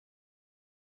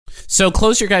So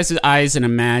close your guys' eyes and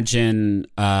imagine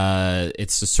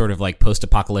it's a sort of like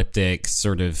post-apocalyptic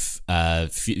sort of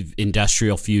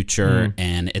industrial future,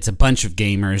 and it's a bunch of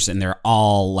gamers, and they're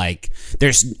all like,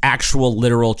 there's actual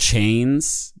literal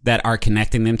chains that are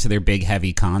connecting them to their big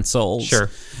heavy consoles.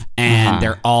 Sure. And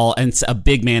they're all, and a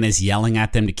big man is yelling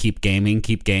at them to keep gaming,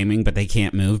 but they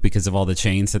can't move because of all the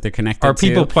chains that they're connected to. Are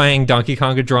people playing Donkey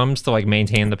Konga drums to like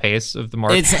maintain the pace of the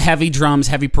march? It's heavy drums,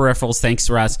 heavy peripherals, thanks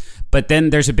to us. But then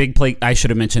there's a big plate, I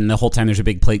should have mentioned the whole time, there's a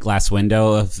big plate glass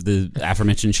window of the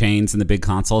aforementioned chains and the big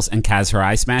consoles, and Kaz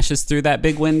Hirai smashes through that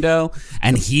big window,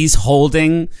 and he's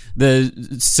holding the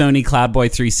Sony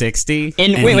Cloudboy 360.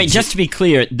 And wait, just to be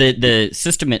clear, the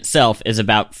system itself is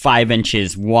about 5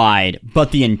 inches wide,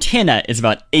 but the antenna is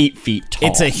about 8 feet tall.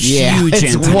 It's a huge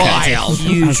antenna. wild. It's a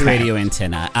huge radio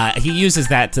antenna. He uses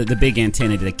the big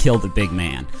antenna to kill the big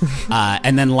man.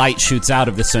 And then light shoots out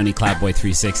of the Sony Cloudboy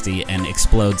 360 and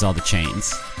explodes all the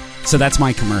chains. So that's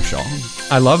my commercial.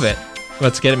 I love it.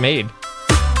 Let's get it made.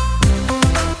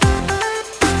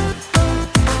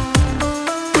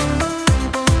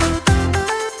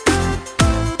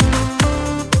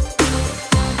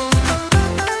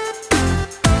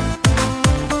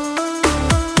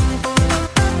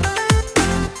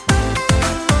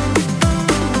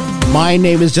 My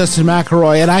name is Justin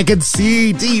McElroy, and I can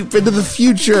see deep into the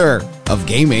future of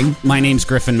gaming. My name's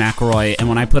Griffin McElroy, and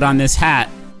when I put on this hat,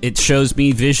 it shows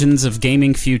me visions of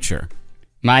gaming future.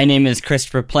 My name is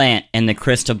Christopher Plant, and the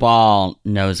crystal ball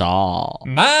knows all.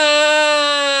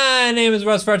 My name is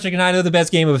Russ Frushtick, and I know the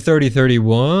best game of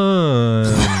 3031.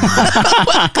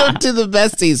 Welcome to the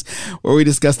Besties, where we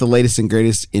discuss the latest and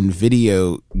greatest in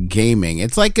video gaming.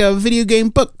 It's like a video game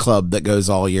book club that goes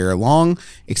all year long,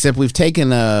 except we've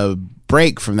taken a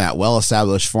break from that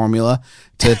well-established formula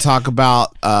to talk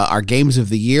about our games of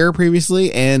the year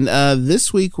previously. And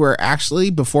this week, we're actually,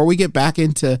 before we get back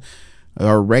into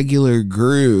our regular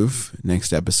groove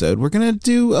next episode, we're going to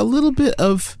do a little bit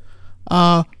of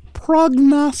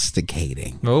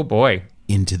prognosticating. Oh boy.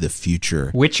 Into the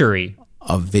future. Witchery.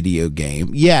 Of video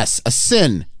game. Yes, a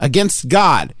sin against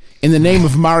God in the name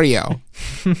of Mario.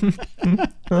 We're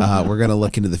going to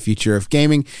look into the future of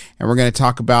gaming, and we're going to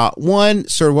talk about, one,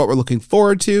 sort of what we're looking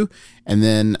forward to, and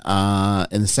then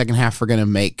in the second half, we're going to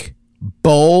make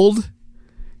bold,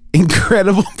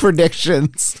 incredible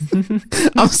predictions.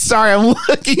 I'm sorry, I'm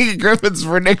looking at Griffin's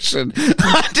prediction.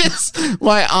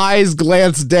 My eyes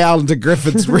glance down to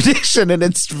Griffin's prediction, and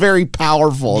it's very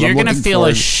powerful. You're going to feel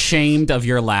ashamed of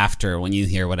your laughter when you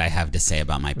hear what I have to say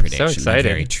about my prediction. So excited. My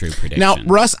very true prediction. Now,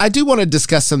 Russ, I do want to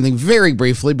discuss something very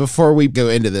briefly before we go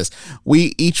into this.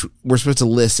 We're supposed to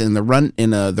list in the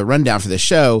rundown for the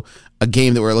show a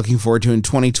game that we're looking forward to in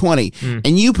 2020,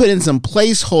 and you put in some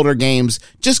placeholder games,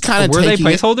 just kind of were they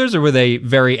placeholders or were they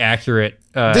very accurate?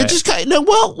 They're just kind of, no.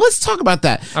 Well, let's talk about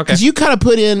that. Okay. Because you kind of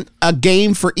put in a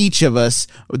game for each of us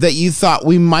that you thought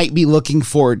we might be looking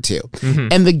forward to,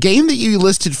 and the game that you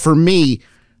listed for me,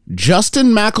 Justin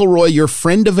McElroy, your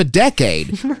friend of a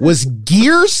decade, was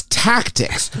Gears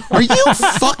Tactics. Are you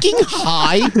fucking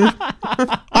high?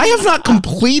 I have not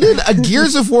completed a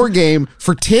Gears of War game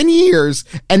for 10 years,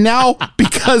 and now,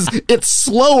 because it's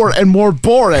slower and more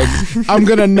boring, I'm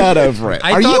going to nut over it.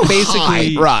 I thought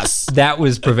basically high, Russ? That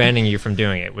was preventing you from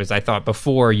doing it. I thought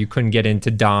before you couldn't get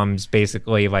into Dom's,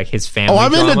 basically, like his family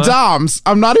I'm drama. into Doms.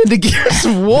 I'm not into Gears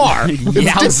of War.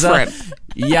 It's different.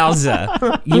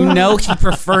 Yowza. You know he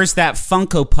prefers that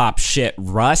Funko Pop shit,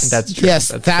 Russ. That's true. Yes,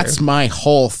 that's true. my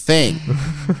whole thing.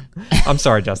 I'm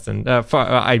sorry, Justin. That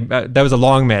was a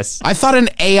long miss. I thought an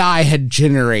AI had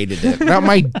generated it, not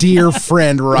my dear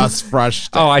friend Russ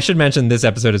Frushtick. Oh, I should mention this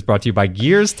episode is brought to you by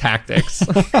Gears Tactics.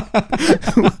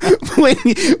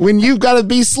 when you've got to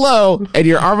be slow and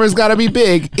your armor's got to be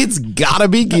big, it's got to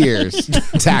be Gears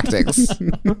Tactics.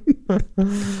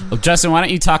 Well, Justin, why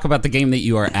don't you talk about the game that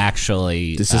you are actually...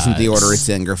 This isn't the order it's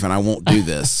in, Griffin. I won't do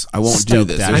this. I won't do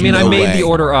this. I There's I no made way. the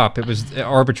order up. It was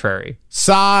arbitrary.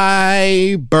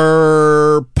 Cyberpunk.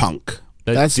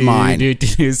 That's mine.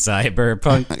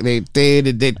 Cyberpunk.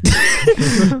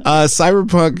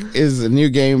 Cyberpunk is a new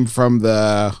game from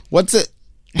the... What's it?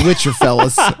 Witcher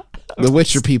fellas. The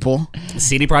Witcher people.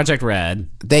 CD Projekt Red.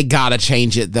 They gotta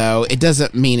change it, though. It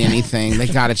doesn't mean anything. They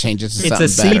gotta change it to something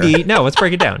It's a better. CD. No, let's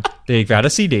break it down. They've got a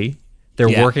CD. They're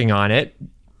working on it.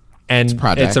 And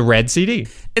it's a red CD.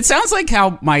 It sounds like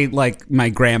how my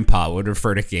grandpa would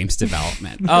refer to games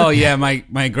development. Oh yeah,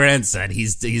 my grandson,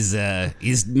 he's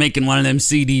making one of them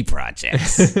CD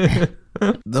projects.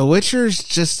 The Witcher's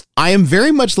just... I am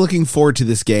very much looking forward to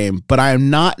this game, but I am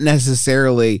not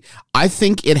necessarily... I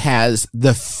think it has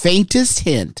the faintest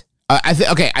hint. I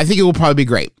think it will probably be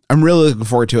great. I'm really looking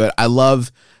forward to it. I love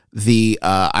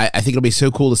I think it'll be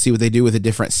so cool to see what they do with a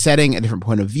different setting, a different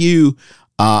point of view.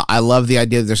 I love the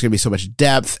idea that there's going to be so much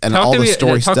depth and all the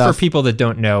story stuff. Talk for people that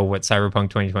don't know what Cyberpunk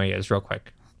 2020 is, real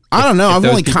quick. I don't know. I've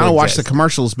only kind of watched the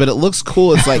commercials, but it looks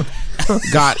cool. It's like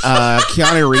got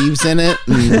Keanu Reeves in it,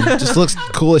 and just looks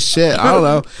cool as shit. I don't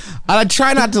know. I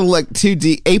try not to look too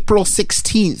deep. April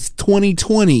 16th,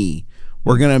 2020.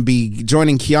 We're going to be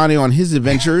joining Keanu on his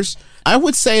adventures. I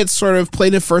would say it's sort of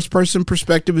played in first-person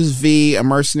perspective as V, a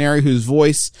mercenary whose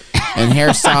voice and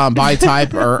hairstyle and body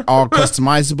type are all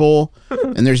customizable,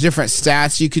 and there's different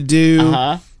stats you could do.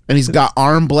 And he's got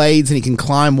arm blades, and he can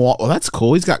climb walls. Well, that's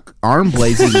cool. He's got arm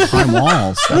blades, and he can climb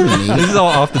walls. This is all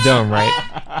off the dome,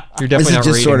 right? You're definitely not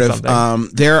reading sort of,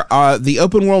 something. There are the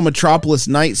open world metropolis,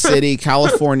 Night City,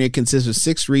 California, consists of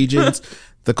 6 regions.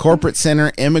 The corporate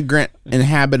center, immigrant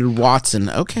inhabited Watson.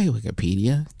 Okay,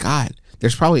 Wikipedia. God.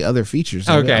 There's probably other features.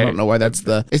 Okay. I don't know why it's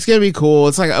going to be cool.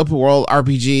 It's like an open world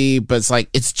RPG, but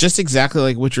it's just exactly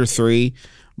like Witcher 3,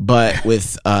 but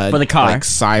with the car. Like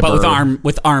cyber. But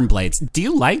with arm blades. Do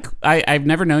you like, I've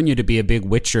never known you to be a big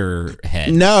Witcher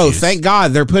head. No, thank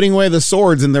God. They're putting away the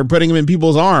swords and they're putting them in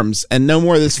people's arms and no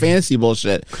more of this fantasy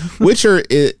bullshit. Witcher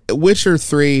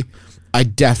 3, I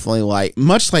definitely like.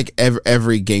 Much like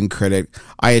every game critic,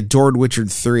 I adored Witcher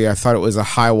 3. I thought it was a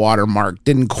high water mark.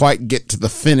 Didn't quite get to the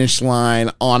finish line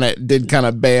on it. Did kind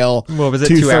of bail. What was it,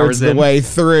 2 hours of the in? way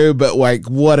through, but like,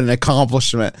 what an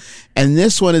accomplishment. And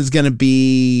this one is going to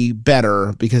be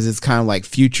better because it's kind of like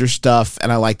future stuff,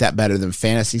 and I like that better than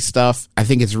fantasy stuff. I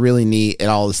think it's really neat. It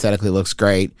all aesthetically looks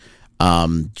great.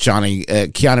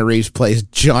 Keanu Reeves plays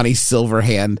Johnny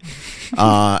Silverhand,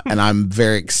 and I'm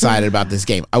very excited about this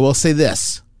game. I will say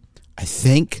this, I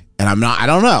think, and I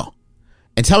don't know,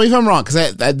 and tell me if I'm wrong,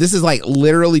 because this is like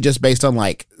literally just based on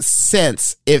like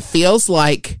sense. It feels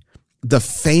like the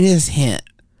faintest hint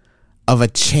of a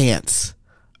chance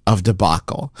of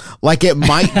debacle. Like it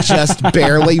might just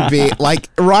barely be like,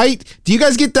 right? Do you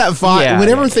guys get that vibe? Yeah,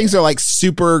 Whenever things are like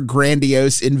super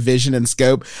grandiose in vision and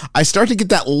scope, I start to get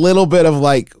that little bit of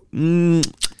like, in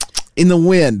the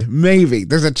wind, maybe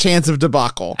there's a chance of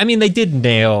debacle. I mean, they did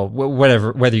nail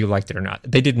whether you liked it or not.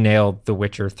 They did nail The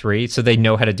Witcher 3, so they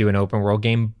know how to do an open world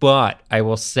game. But I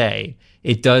will say,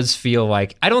 it does feel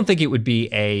like, I don't think it would be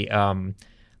a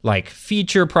like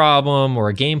feature problem or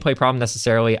a gameplay problem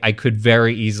necessarily. I could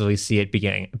very easily see it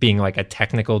being like a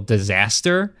technical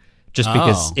disaster, just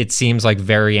because it seems like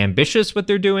very ambitious what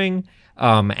they're doing,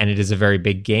 and it is a very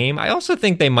big game. I also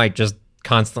think they might just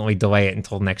constantly delay it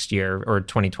until next year or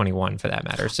 2021 for that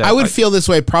matter. So I would feel this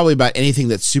way probably about anything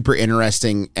that's super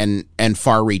interesting and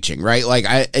far-reaching, right? Like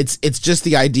it's just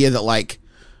the idea that like,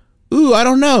 ooh, I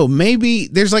don't know, maybe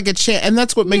there's like a chance, and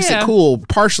that's what makes it cool.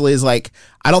 Partially is like,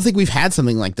 I don't think we've had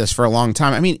something like this for a long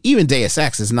time. I mean, even Deus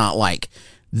Ex is not like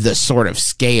the sort of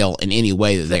scale in any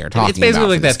way that they are talking about. It's basically about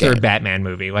like that game. third Batman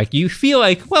movie. Like you feel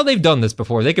like, well, they've done this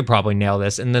before. They could probably nail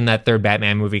this. And then that third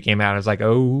Batman movie came out. And it's like,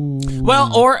 oh.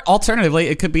 Well, or alternatively,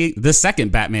 it could be the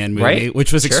second Batman movie, right?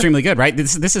 Which was extremely good, right?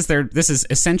 This is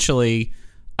essentially,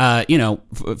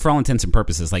 for all intents and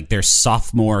purposes, like their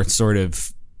sophomore sort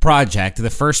of project. The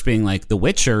first being like the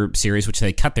Witcher series, which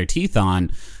they cut their teeth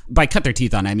on. By cut their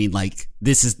teeth on, I mean like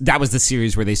that was the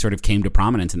series where they sort of came to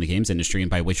prominence in the games industry, and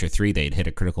by Witcher 3 they'd hit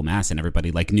a critical mass and everybody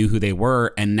like knew who they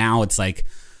were. And now it's like,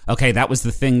 okay, that was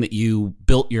the thing that you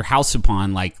built your house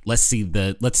upon. Like let's see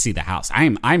the house.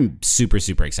 I'm super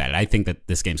excited. I think that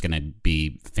this game's gonna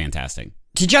be fantastic.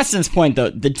 To Justin's point though,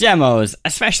 the demos,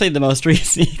 especially the most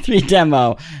recent E3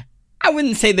 demo, I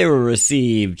wouldn't say they were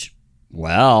received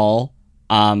well,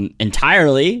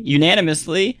 entirely,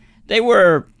 unanimously. They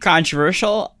were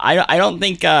controversial. I don't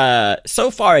think, so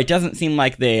far, it doesn't seem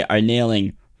like they are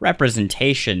nailing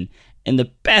representation in the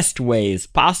best ways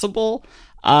possible.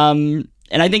 And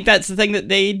I think that's the thing that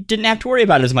they didn't have to worry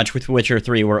about as much with Witcher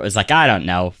 3, where it was like, I don't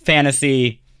know,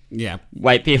 fantasy,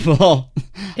 white people.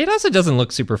 It also doesn't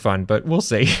look super fun, but we'll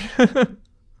see.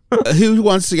 Who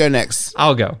wants to go next?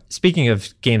 I'll go. Speaking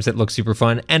of games that look super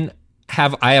fun, and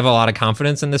I have a lot of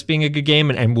confidence in this being a good game,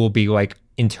 and will be like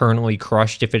internally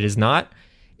crushed if it is not.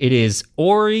 It is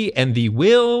Ori and the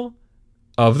Will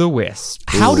of the Wisp.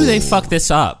 How do they fuck this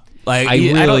up? Like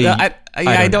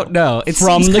I don't know. It's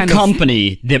from the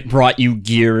company that brought you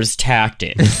Gears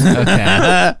Tactics.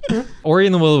 Okay. Ori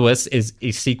and the Will of the Wisp is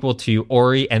a sequel to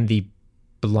Ori and the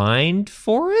Blind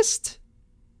Forest.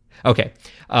 Okay.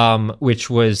 Which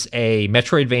was a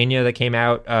Metroidvania that came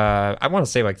out, I want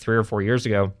to say like 3 or 4 years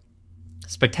ago.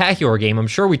 Spectacular game. I'm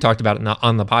sure we talked about it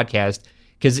on the podcast,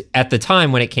 because at the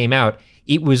time when it came out,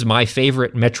 it was my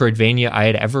favorite Metroidvania I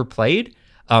had ever played.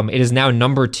 It is now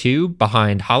number 2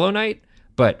 behind Hollow Knight,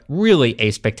 but really a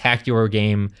spectacular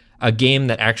game, a game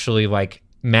that actually like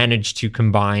managed to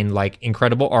combine like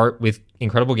incredible art with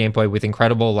incredible gameplay with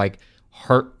incredible like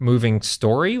heart-moving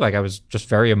story. Like I was just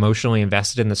very emotionally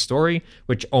invested in the story,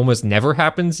 which almost never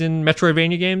happens in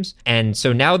Metroidvania games. And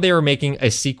so now they are making a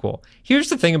sequel. Here's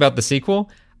the thing about the sequel.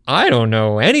 I don't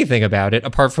know anything about it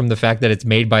apart from the fact that it's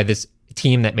made by this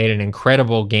team that made an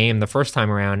incredible game the first time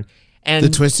around. And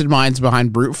The twisted minds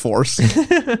behind Brute Force.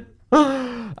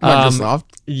 Microsoft.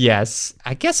 Yes,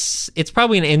 I guess it's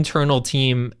probably an internal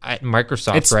team at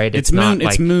Microsoft, right? It's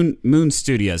Moon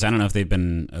Studios. I don't know if they've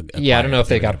been. Yeah, I don't know if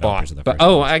they got bought. But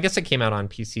I guess it came out on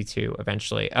PC too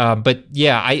eventually. But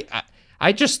yeah,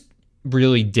 I just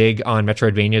really dig on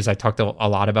Metroidvanias. I talked a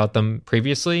lot about them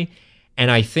previously,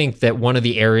 and I think that one of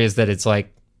the areas that it's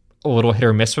like a little hit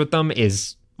or miss with them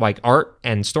is like art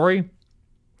and story.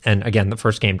 And again, the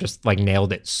first game just like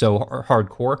nailed it so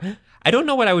hardcore. I don't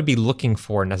know what I would be looking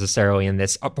for necessarily in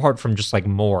this, apart from just like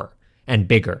more and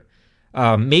bigger.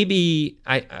 Maybe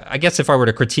I guess if I were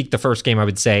to critique the first game, I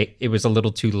would say it was a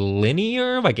little too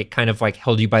linear. Like it kind of like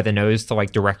held you by the nose to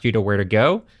like direct you to where to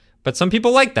go. But some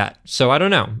people like that, so I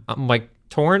don't know. I'm like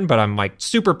torn, but I'm like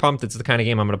super pumped. It's the kind of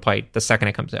game I'm going to play the second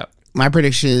it comes out. My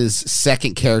prediction is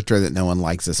second character that no one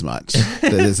likes as much,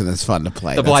 that isn't as fun to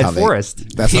play. The Blind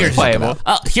Forest. That's how they playable.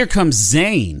 Oh, here comes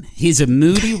Zane. He's a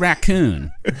moody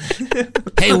raccoon.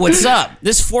 Hey, what's up?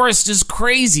 This forest is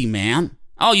crazy, man.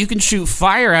 Oh, you can shoot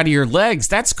fire out of your legs.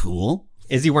 That's cool.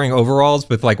 Is he wearing overalls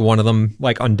with like one of them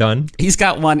like undone? He's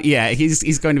got one. Yeah,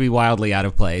 he's going to be wildly out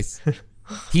of place.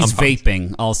 He's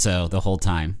vaping also the whole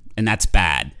time, and that's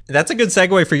bad. That's a good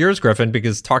segue for yours, Griffin,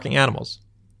 because talking animals.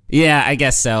 Yeah, I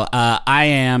guess so. I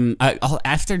am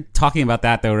after talking about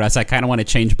that though, Russ. I kind of want to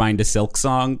change mine to Silk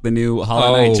Song, the new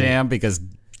Hollow Knight jam, because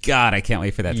God, I can't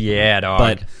wait for that.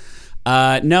 Dog.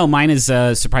 But no, mine is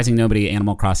surprising nobody.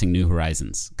 Animal Crossing: New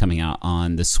Horizons coming out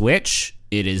on the Switch.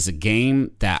 It is a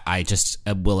game that I just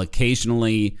will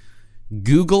occasionally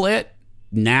Google it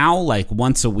now, like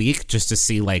once a week, just to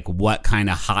see like what kind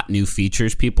of hot new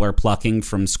features people are plucking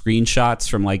from screenshots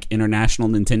from like international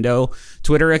Nintendo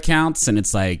Twitter accounts. And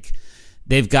it's like,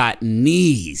 they've got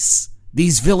knees.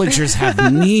 These villagers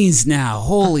have knees now.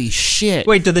 Holy shit.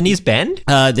 Wait, do the knees bend?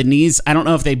 The knees, I don't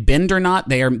know if they bend or not.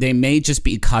 They may just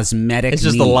be cosmetic. It's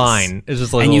just knees. a line. It's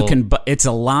just like it's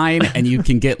a line, and you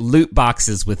can get loot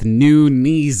boxes with new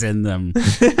knees in them.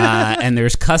 And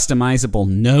there's customizable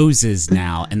noses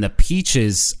now, and the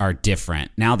peaches are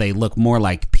different. Now they look more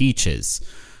like peaches.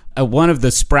 One of the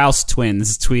Sprouse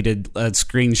twins tweeted a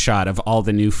screenshot of all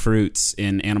the new fruits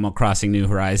in Animal Crossing New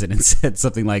Horizon and said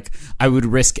something like, "I would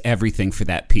risk everything for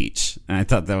that peach." And I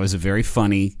thought that was a very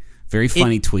funny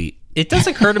tweet. It does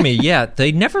occur to me, yeah,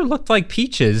 they never looked like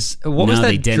peaches. What was that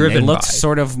they didn't. driven They looked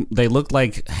by? They looked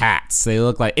like hats. They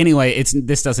look like, anyway,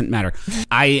 this doesn't matter.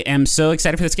 I am so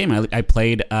excited for this game. I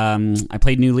played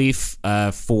New Leaf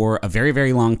for a very,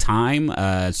 very long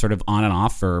time, sort of on and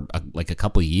off for like a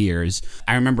couple of years.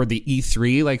 I remember the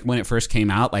E3, like when it first came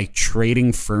out, like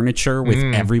trading furniture with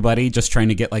everybody, just trying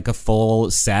to get like a full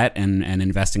set and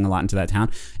investing a lot into that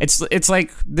town. It's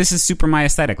like, this is super my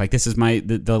aesthetic. Like this is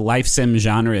the life sim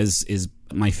genre is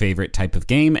my favorite type of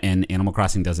game, and Animal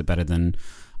Crossing does it better than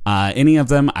any of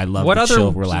them. I love what the other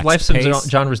chill, relaxed life sim pace.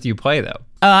 genres do you play though?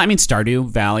 I mean, Stardew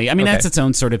Valley. I mean, Okay. that's its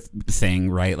own sort of thing,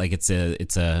 right? Like it's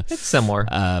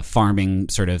Similar. farming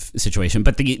sort of situation,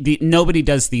 but the nobody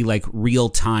does the like real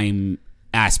time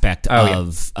aspect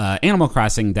of Animal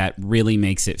Crossing that really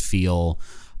makes it feel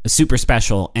super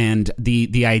special. And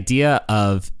the idea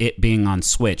of it being on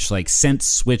Switch, like since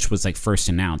Switch was like first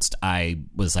announced, I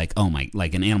was like, oh my,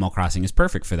 like an Animal Crossing is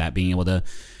perfect for that, being able to,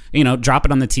 you know, drop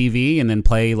it on the TV and then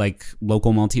play like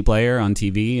local multiplayer on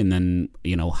TV and then,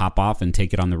 you know, hop off and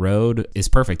take it on the road is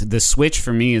perfect. The Switch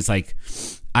for me is like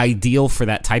ideal for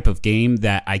that type of game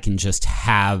that I can just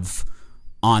have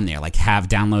on there, like have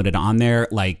downloaded on there,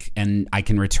 like, and I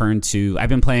can return to. I've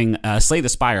been playing Slay the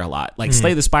Spire a lot. Like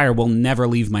Slay the Spire will never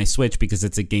leave my Switch because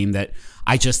it's a game that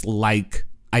I just like.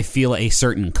 I feel a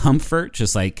certain comfort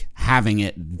just like having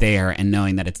it there and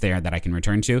knowing that it's there that I can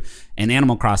return to. And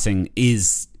Animal Crossing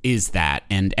is that,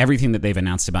 and everything that they've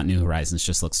announced about New Horizons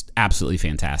just looks absolutely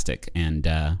fantastic.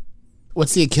 And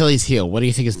What's the Achilles heel? What do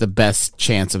you think is the best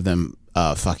chance of them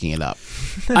fucking it up?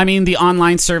 I mean, the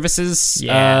online services,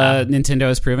 Yeah. Nintendo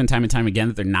has proven time and time again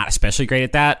that they're not especially great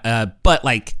at that. But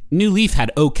like New Leaf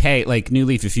had like New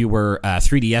Leaf, if you were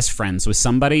 3DS friends with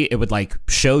somebody, it would like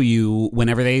show you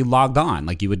whenever they logged on.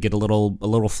 Like you would get a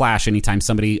little flash anytime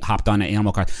somebody hopped on to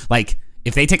Animal Crossing. Like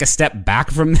if they take a step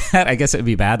back from that, I guess it would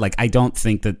be bad. Like, I don't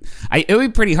think that it would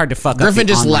be pretty hard to fuck up. Griffin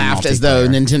just online laughed as though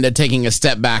multiplayer. Nintendo taking a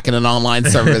step back in an online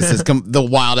service is the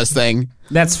wildest thing.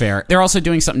 That's fair. They're also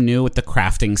doing something new with the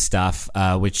crafting stuff,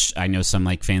 which I know some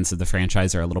like fans of the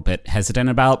franchise are a little bit hesitant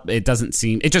about. It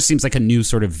just seems like a new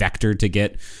sort of vector to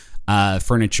get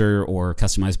furniture or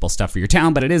customizable stuff for your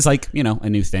town, but it is like, you know, a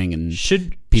new thing. And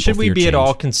Should people we fear be at change.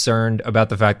 all concerned about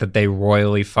the fact that they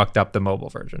royally fucked up the mobile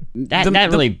version? That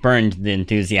really burned the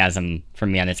enthusiasm for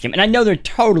me on this game. And I know they're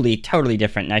totally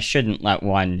different, and I shouldn't let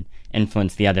one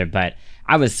influence the other, but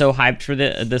I was so hyped for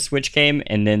the Switch game,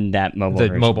 and then that mobile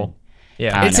version.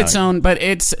 Yeah. It's its own, but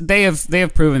they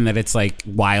have proven that it's like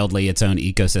wildly its own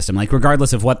ecosystem. Like,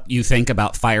 regardless of what you think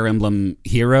about Fire Emblem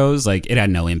Heroes, like it had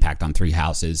no impact on Three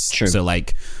Houses. True. So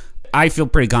like, I feel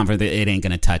pretty confident that it ain't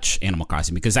going to touch Animal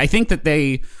Crossing, because I think that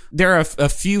there are a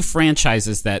few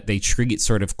franchises that they treat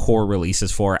sort of core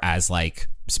releases for as like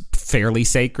fairly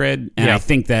sacred, and Yeah. I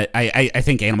think that I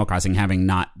think Animal Crossing, having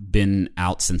not been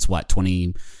out since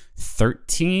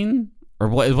 2013, or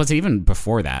was it even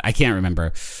before that? I can't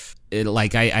remember.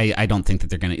 I don't think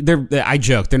that I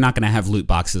joke, they're not gonna have loot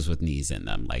boxes with knees in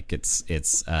them. Like it's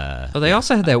Oh, they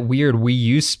also had that weird Wii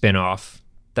U spin-off.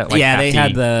 That like yeah, they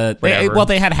had whatever.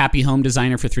 they had Happy Home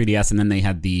Designer for 3DS, and then they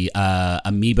had the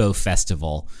Amiibo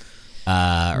Festival.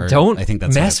 Don't I think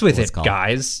that's mess what with it's it, called.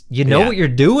 guys. You know Yeah. what you're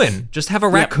doing. Just have a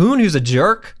raccoon who's a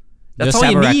jerk. That's Just all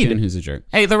have you a need. raccoon who's a jerk.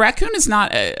 Hey, the raccoon is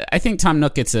not. I think Tom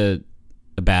Nook gets a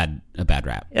bad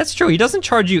rap. That's true. He doesn't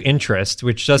charge you interest,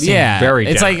 which does seem Yeah, very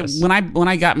it's generous. like when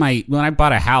I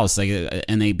bought a house, like,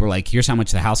 and they were like, "Here's how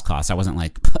much the house costs." I wasn't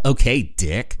like, "Okay,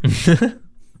 dick."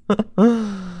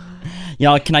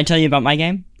 Y'all, can I tell you about my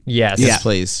game? Yes. Yes,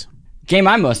 please. Game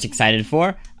I'm most excited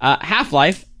for,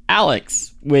 Half-Life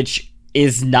Alyx, which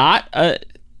is not a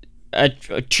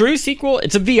true sequel.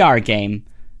 It's a VR game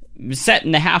set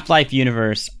in the Half-Life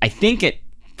universe. I think it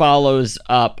follows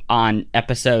up on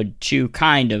episode 2,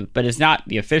 kind of, but it's not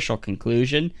the official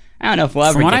conclusion. I don't know if we'll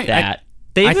ever From what get that.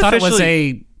 They've I thought it was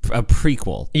officially- a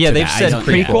prequel. Yeah, to they've that. I said don't-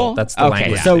 prequel. That's the Okay,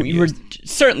 language. so they've we're used.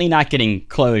 certainly not getting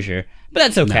closure, but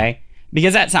that's okay,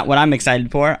 because that's not what I'm excited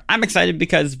for. I'm excited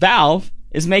because Valve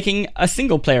is making a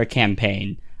single-player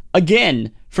campaign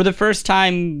again for the first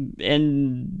time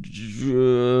in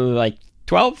like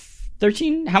 12,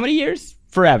 13, how many years?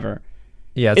 Forever.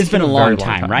 Yeah, It's been a very long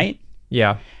time, right?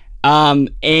 Yeah. And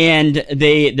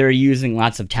they're using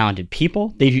lots of talented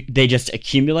people. They just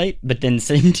accumulate, but then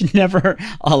seem to never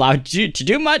allow you to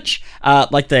do much.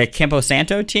 Like the Campo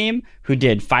Santo team who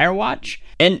did Firewatch.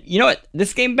 And you know what?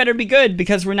 This game better be good,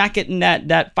 because we're not getting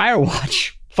that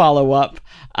Firewatch follow up.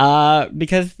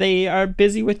 Because they are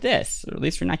busy with this, or at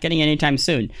least we're not getting it anytime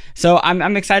soon. So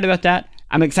I'm excited about that.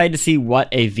 I'm excited to see what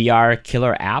a VR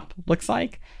killer app looks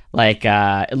like. Like,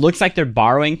 it looks like they're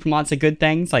borrowing from lots of good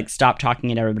things, like Stop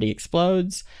Talking and Everybody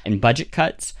Explodes and budget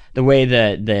cuts. The way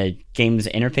the game's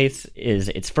interface is,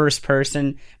 it's first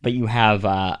person, but you have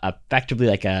effectively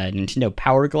like a Nintendo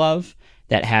Power Glove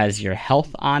that has your health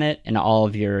on it and all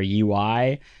of your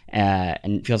UI, and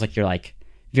it feels like you're like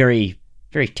very,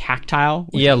 very tactile.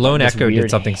 with Yeah, Lone this Echo did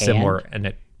weird something hand. similar, and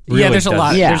it really Yeah, there's a does-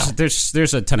 lot. Yeah.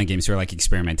 There's a ton of games who are like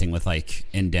experimenting with like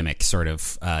endemic sort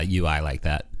of UI like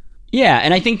that. Yeah,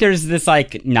 and I think there's this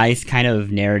like nice kind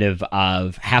of narrative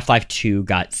of Half-Life 2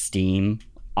 got Steam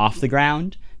off the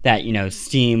ground, that, you know,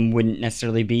 Steam wouldn't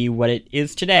necessarily be what it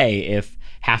is today if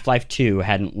Half-Life 2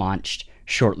 hadn't launched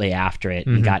shortly after it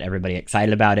and got everybody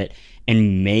excited about it.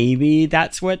 And maybe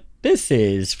that's what this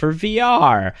is for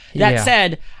VR. That Yeah.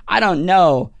 said, I don't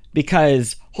know,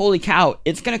 because holy cow,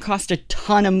 it's going to cost a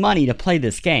ton of money to play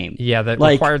this game. Yeah, the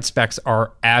Like, required specs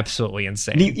are absolutely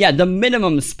insane. the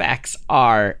minimum specs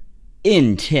are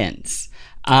intense.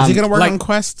 Is he going to work like- on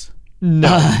Quest?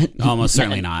 Almost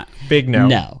certainly not. Big no.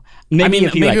 No. Maybe I mean,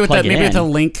 if you maybe like, with plug the it maybe with in. the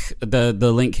link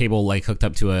the link cable like hooked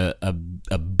up to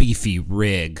a beefy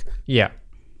rig. Yeah.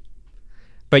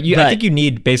 But I But- think you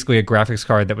need basically a graphics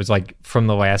card that was like from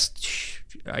the last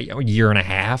year and a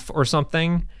half or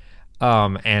something,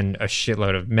 and a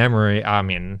shitload of memory. I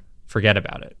mean, forget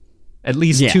about it. At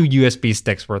least Yeah. 2 USB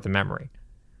sticks worth of memory.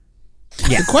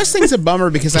 The Quest thing's a bummer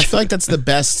because I feel like that's the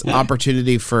best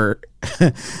opportunity for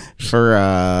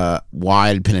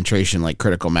wide penetration, like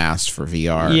critical mass for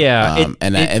VR. Yeah,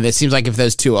 and it seems like if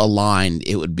those two aligned,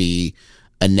 it would be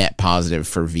a net positive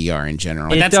for VR in general.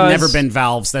 But It that's does- never been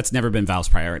Valve's. That's never been Valve's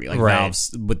priority. Like Right.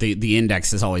 Valve's with the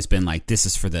index has always been like this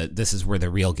is where the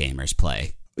real gamers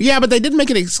play. Yeah, but they didn't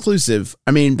make it exclusive.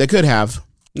 I mean, they could have.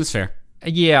 That's fair.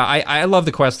 Yeah, I love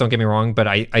the Quest, don't get me wrong, but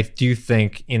I do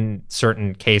think in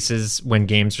certain cases when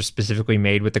games are specifically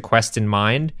made with the Quest in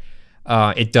mind,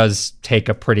 It does take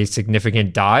a pretty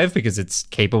significant dive because it's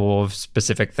capable of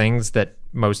specific things that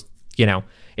most,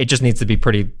 it just needs to be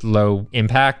pretty low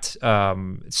impact.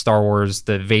 Star Wars,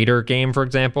 the Vader game, for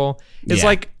example, is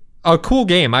like a cool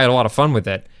game. I had a lot of fun with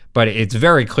it, but it's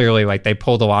very clearly like they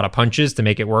pulled a lot of punches to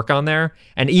make it work on there.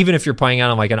 And even if you're playing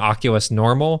on like an Oculus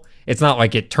normal, it's not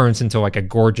like it turns into like a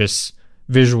gorgeous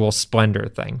visual splendor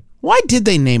thing. Why did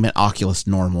they name it Oculus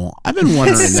Normal? I've been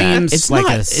wondering that. It's like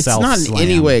it's not in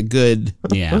any way a good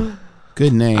name.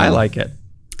 I like it.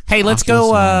 Hey, let's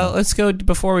go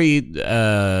before we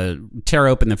tear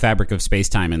open the fabric of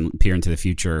space-time and peer into the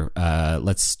future.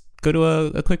 Let's go to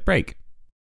a quick break.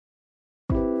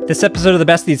 This episode of The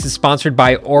Besties is sponsored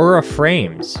by Aura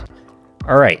Frames.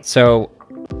 All right, so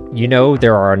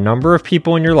there are a number of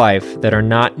people in your life that are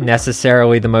not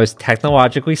necessarily the most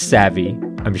technologically savvy.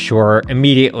 I'm sure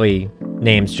immediately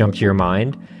names jump to your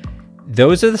mind.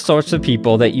 Those are the sorts of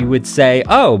people that you would say,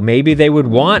 oh, maybe they would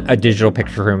want a digital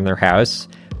picture room in their house,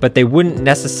 but they wouldn't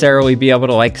necessarily be able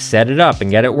to like set it up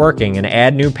and get it working and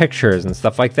add new pictures and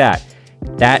stuff like that.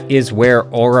 That is where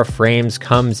Aura Frames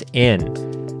comes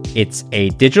in. It's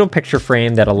a digital picture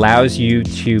frame that allows you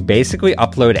to basically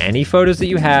upload any photos that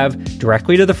you have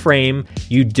directly to the frame.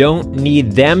 You don't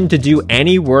need them to do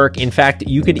any work. In fact,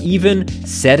 you could even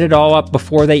set it all up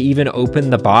before they even open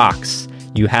the box.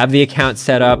 You have the account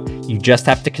set up, you just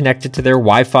have to connect it to their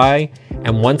Wi-Fi,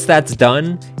 and once that's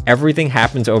done, everything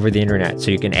happens over the internet.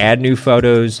 So you can add new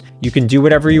photos, you can do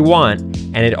whatever you want,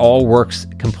 and it all works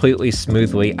completely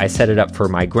smoothly. I set it up for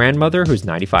my grandmother, who's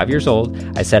 95 years old.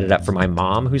 I set it up for my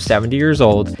mom, who's 70 years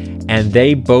old, and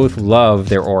they both love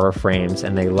their Aura frames,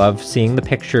 and they love seeing the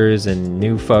pictures and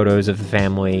new photos of the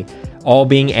family, all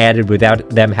being added without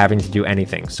them having to do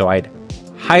anything. So I'd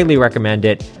highly recommend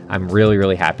it. I'm really,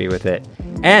 really happy with it.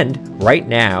 And right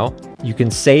now, you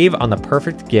can save on the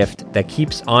perfect gift that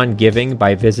keeps on giving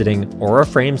by visiting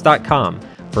auraframes.com.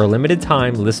 For a limited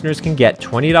time, listeners can get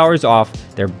 $20 off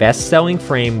their best-selling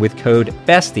frame with code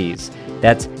BESTIES.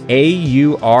 That's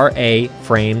AURA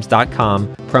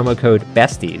frames.com, promo code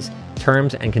BESTIES.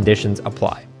 Terms and conditions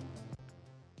apply.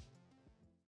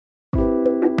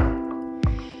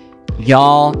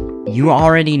 Y'all, you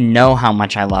already know how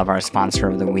much I love our sponsor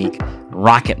of the week,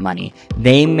 Rocket Money.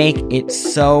 They make it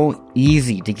so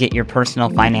easy to get your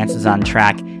personal finances on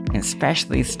track, and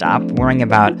especially stop worrying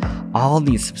about all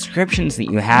these subscriptions that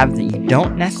you have that you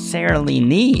don't necessarily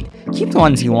need. Keep the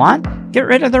ones you want, get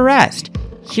rid of the rest.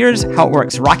 Here's how it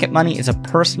works. Rocket Money is a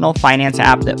personal finance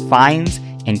app that finds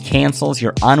and cancels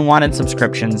your unwanted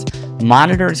subscriptions,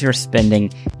 monitors your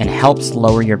spending, and helps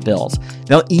lower your bills.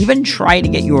 They'll even try to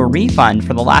get you a refund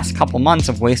for the last couple months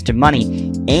of wasted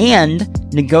money and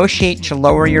negotiate to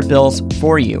lower your bills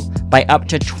for you by up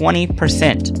to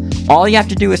 20%. All you have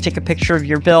to do is take a picture of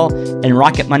your bill, and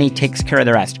Rocket Money takes care of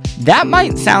the rest. That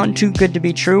might sound too good to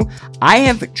be true. I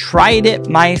have tried it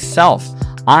myself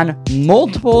on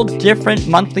multiple different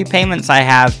monthly payments I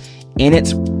have, and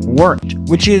it's worked,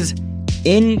 which is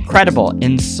incredible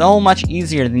and so much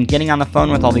easier than getting on the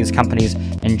phone with all these companies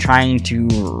and trying to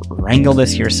wrangle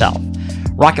this yourself.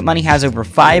 Rocket Money has over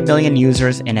 5 million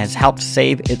users and has helped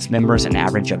save its members an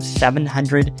average of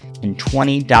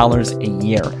 $720 a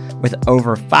year, with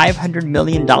over $500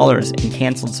 million in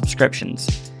canceled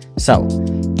subscriptions. So,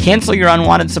 cancel your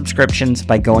unwanted subscriptions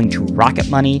by going to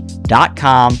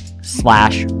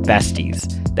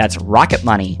rocketmoney.com/besties. That's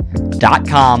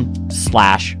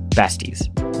rocketmoney.com/besties.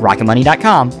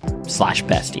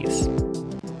 rocketmoney.com/besties.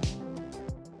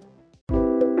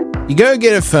 You go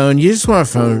get a phone, you just want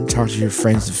a phone, talk to your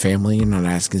friends and family, you're not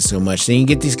asking so much. Then you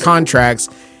get these contracts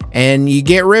and you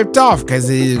get ripped off because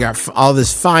they got all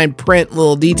this fine print,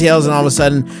 little details, and all of a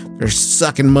sudden they're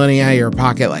sucking money out of your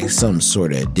pocket like some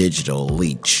sort of digital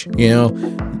leech.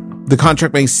 The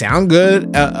contract may sound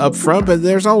good up front, but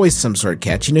there's always some sort of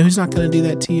catch. You know who's not going to do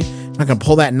that to you? Not going to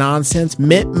pull that nonsense?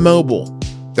 Mint Mobile.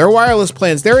 Their wireless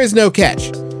plans, there is no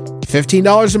catch.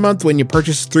 $15 a month when you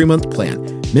purchase a 3-month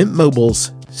plan. Mint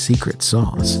Mobile's secret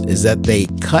sauce is that they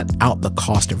cut out the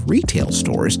cost of retail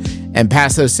stores and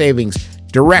pass those savings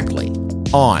directly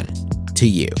on to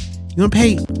you. You want to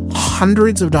pay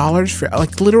hundreds of dollars for,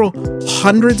 like literal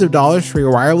hundreds of dollars for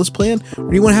your wireless plan? Or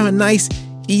do you want to have a nice,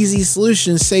 easy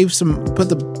solution, save some, put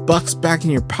the bucks back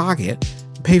in your pocket,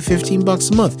 pay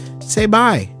 $15 a month, say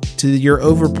bye to your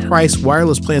overpriced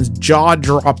wireless plan's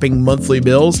jaw-dropping monthly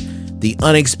bills, the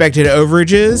unexpected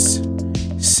overages?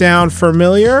 Sound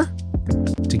familiar?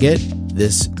 To get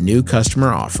this new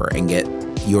customer offer and get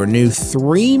your new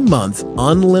 3-month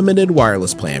unlimited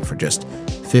wireless plan for just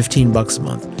 $15 a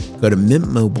month, go to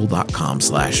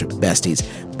mintmobile.com/besties.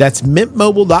 That's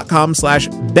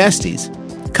mintmobile.com/besties.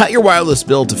 Cut your wireless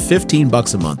bill to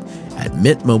 $15 a month at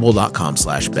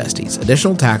mintmobile.com/besties.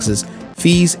 Additional taxes,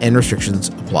 fees, and restrictions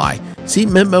apply. See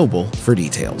Mint Mobile for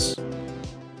details.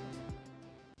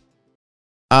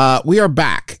 We are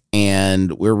back,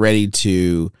 and we're ready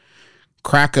to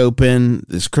crack open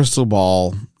this crystal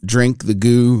ball, drink the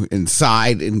goo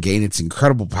inside, and gain its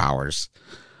incredible powers.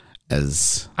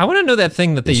 As I want to know that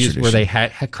thing that they use where they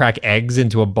crack eggs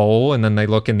into a bowl, and then they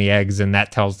look in the eggs, and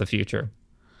that tells the future.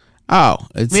 Oh,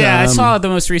 it's I saw the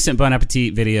most recent Bon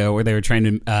Appetit video where they were trying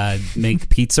to make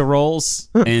pizza rolls,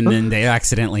 and then they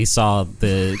accidentally saw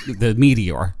the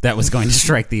meteor that was going to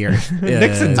strike the Earth.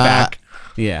 Nixon's back.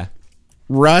 Yeah.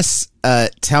 Russ,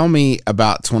 tell me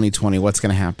about 2020. What's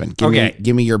going to happen?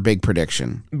 Give me your big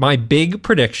prediction. My big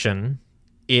prediction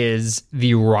is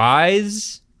the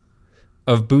rise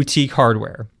of boutique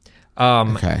hardware.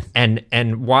 Okay.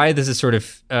 And why this is sort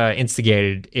of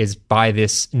instigated is by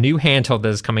this new handheld that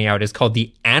is coming out. It's called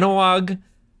the Analog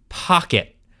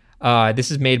Pocket. This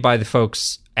is made by the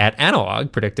folks at Analog,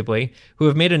 predictably, who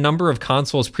have made a number of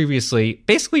consoles previously,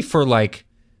 basically for like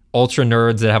ultra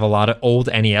nerds that have a lot of old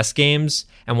NES games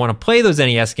and want to play those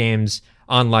NES games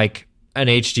on like an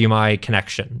HDMI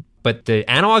connection. But the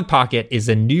Analog Pocket is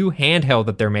a new handheld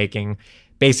that they're making,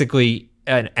 basically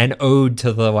an ode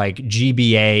to the like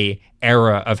GBA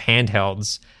era of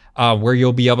handhelds, where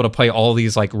you'll be able to play all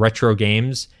these like retro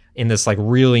games in this like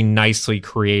really nicely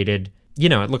created. You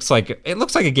know, it looks like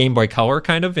a Game Boy Color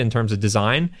kind of in terms of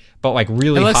design, but like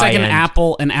really it looks like high-end.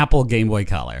 an Apple Game Boy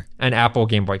Color. An Apple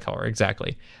Game Boy Color,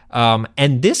 exactly.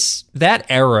 And that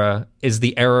era is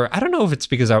the era. I don't know if it's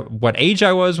because of what age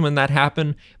I was when that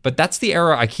happened, but that's the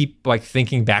era I keep like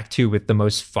thinking back to with the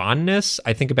most fondness.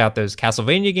 I think about those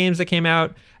Castlevania games that came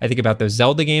out. I think about those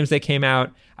Zelda games that came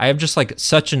out. I have just like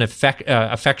such an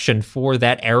affection for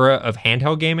that era of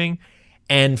handheld gaming.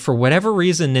 And for whatever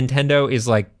reason, Nintendo is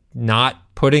like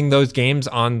not putting those games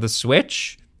on the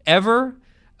Switch ever.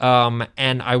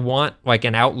 And I want like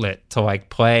an outlet to like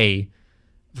play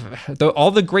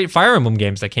all the great Fire Emblem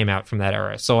games that came out from that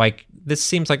era. So like this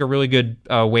seems like a really good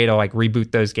way to like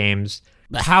reboot those games.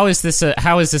 How is this a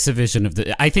vision of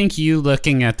the? I think you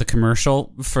looking at the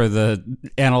commercial for the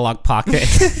Analog Pocket,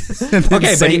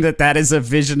 okay, saying that is a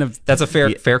vision of. That's a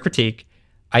fair critique.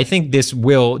 I think this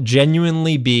will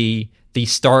genuinely be the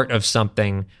start of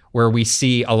something where we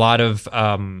see a lot of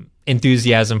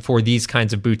enthusiasm for these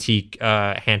kinds of boutique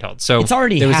handhelds. So it's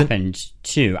already happened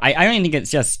too. I don't even think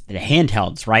it's just the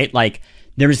handhelds, right? Like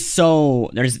there's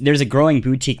a growing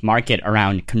boutique market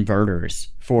around converters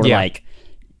for like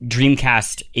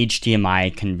Dreamcast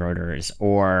HDMI converters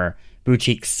or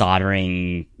boutique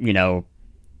soldering,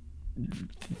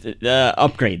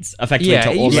 upgrades effectively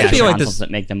to older consoles that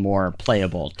make them more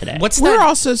playable today. We're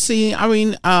also seeing,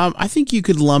 I think you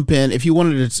could lump in, if you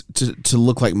wanted to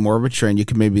look like more of a trend, you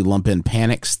could maybe lump in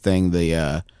Panic's thing,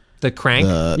 the Crank,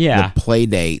 the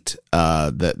Playdate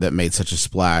that made such a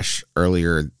splash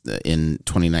earlier in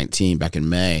 2019, back in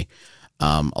May.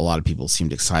 A lot of people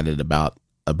seemed excited about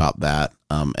that,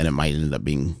 and it might end up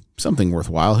being something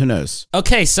worthwhile. Who knows?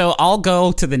 Okay, so I'll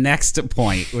go to the next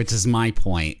point, which is my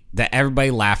point that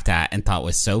everybody laughed at and thought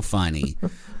was so funny.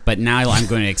 But now I'm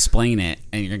going to explain it,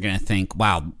 and you're going to think,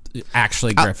 wow,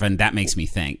 actually, Griffin, that makes me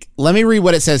think. Let me read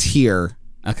what it says here.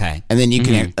 Okay. And then you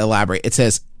can elaborate. It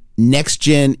says, next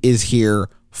gen is here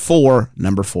for,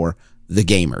 number 4, the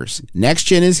gamers. Next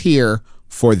gen is here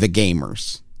for the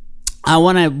gamers. I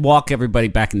want to walk everybody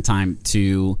back in time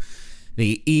to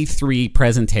the E3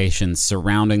 presentations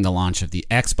surrounding the launch of the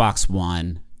Xbox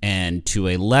One and, to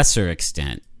a lesser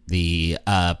extent, the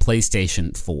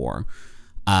PlayStation 4.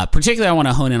 Particularly, I want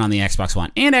to hone in on the Xbox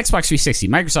One and Xbox 360.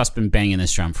 Microsoft's been banging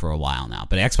this drum for a while now,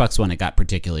 but Xbox One, it got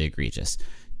particularly egregious.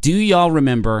 Do y'all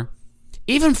remember?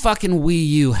 Even fucking Wii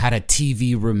U had a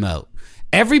TV remote.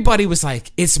 Everybody was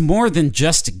like, it's more than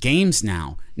just games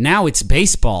now. Now it's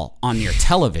baseball on your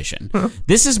television.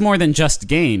 This is more than just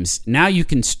games. Now you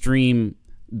can stream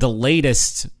the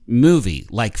latest movie,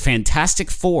 like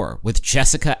Fantastic Four with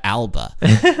Jessica Alba.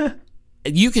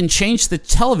 You can change the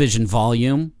television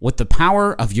volume with the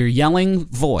power of your yelling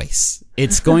voice.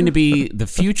 It's going to be the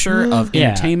future of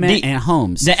entertainment and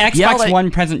homes. The Xbox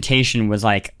One presentation was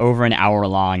like over an hour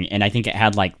long, and I think it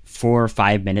had like 4 or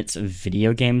 5 minutes of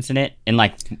video games in it. And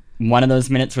like one of those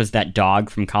minutes was that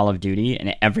dog from Call of Duty,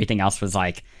 and everything else was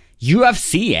like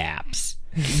UFC apps.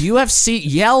 UFC,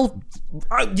 yell,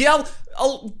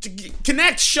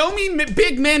 connect, show me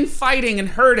big men fighting and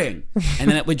hurting. And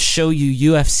then it would show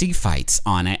you UFC fights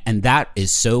on it, and that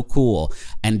is so cool.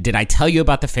 And did I tell you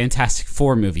about the Fantastic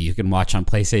Four movie you can watch on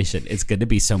PlayStation? It's going to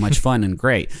be so much fun and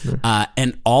great.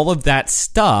 And all of that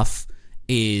stuff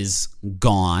is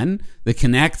gone. The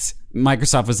Kinect,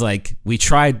 Microsoft was like, we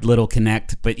tried little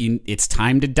Kinect, but it's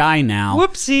time to die now.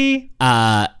 Whoopsie.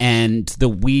 And the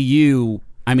Wii U,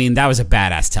 I mean, that was a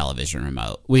badass television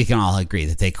remote. We can all agree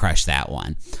that they crushed that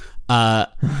one.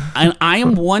 And I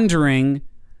am wondering,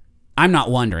 I'm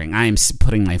not wondering, I am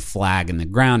putting my flag in the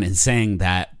ground and saying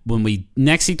that when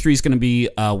next E3 is going to be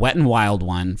a Wet and Wild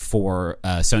one for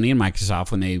Sony and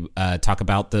Microsoft when they talk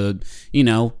about the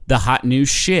hot new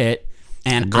shit.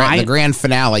 And the grand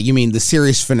finale. You mean the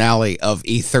series finale of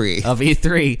E3? Of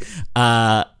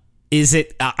E3. Is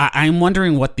it? I'm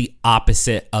wondering what the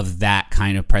opposite of that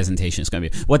kind of presentation is going to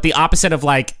be. What the opposite of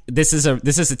like this is a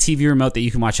TV remote that you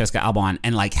can watch Jessica Alba on,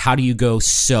 and like how do you go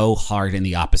so hard in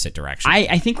the opposite direction?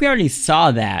 I think we already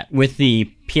saw that with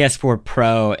the PS4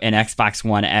 Pro and Xbox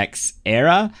One X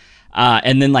era,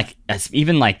 and then like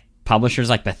even like publishers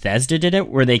like Bethesda did it,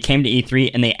 where they came to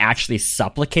E3 and they actually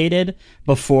supplicated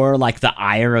before like the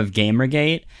ire of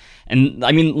Gamergate. And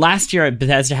I mean, last year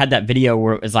Bethesda had that video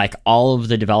where it was like all of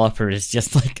the developers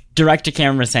just like direct to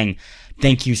camera saying,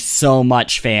 "Thank you so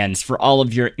much, fans, for all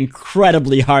of your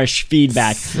incredibly harsh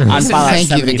feedback on Fallout 76.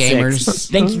 Thank you, the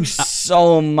gamers. Thank you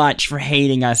so much for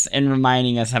hating us and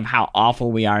reminding us of how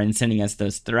awful we are and sending us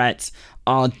those threats.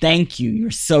 Oh, thank you.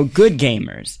 You're so good,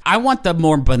 gamers." I want the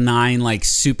more benign, like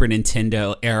Super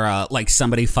Nintendo era, like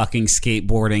somebody fucking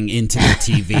skateboarding into their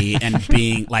TV and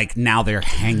being like, now they're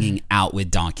hanging out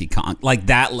with Donkey Kong. Like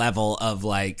that level of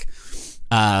like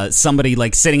somebody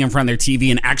like sitting in front of their TV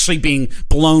and actually being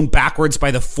blown backwards by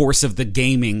the force of the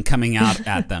gaming coming out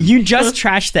at them. You just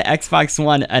trashed the Xbox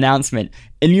One announcement,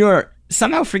 and you're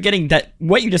somehow forgetting that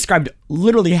what you described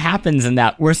literally happens in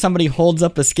that, where somebody holds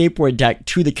up a skateboard deck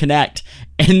to the Kinect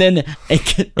and then a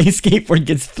skateboard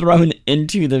gets thrown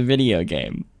into the video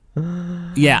game.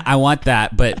 Yeah, I want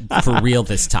that, but for real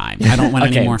this time. I don't want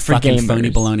any more fucking gamers.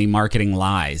 phony baloney marketing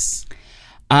lies.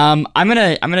 I'm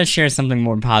gonna share something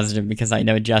more positive because I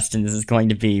know Justin, this is going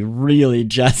to be really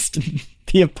just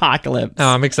the apocalypse. Oh,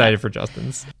 I'm excited for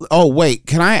Justin's. Oh, wait.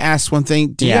 Can I ask one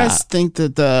thing? Do you Yeah. guys think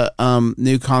that the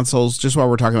new consoles, just while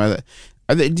we're talking about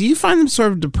it, do you find them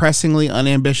sort of depressingly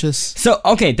unambitious? So,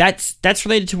 okay, that's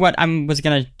related to what I was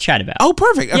gonna chat about. Oh,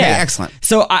 perfect. Okay, Yeah. excellent.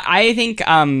 So I think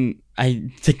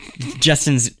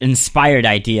Justin's inspired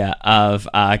idea of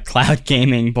cloud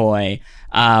gaming boy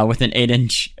with an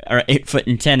 8-inch or 8-foot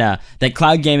antenna, that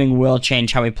cloud gaming will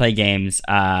change how we play games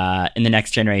in the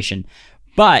next generation.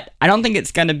 But I don't think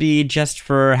it's going to be just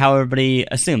for how everybody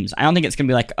assumes. I don't think it's going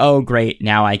to be like, oh, great,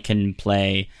 now I can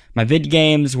play my vid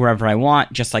games wherever I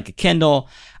want, just like a Kindle.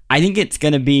 I think it's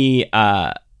going to be,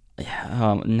 now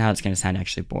it's going to sound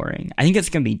actually boring. I think it's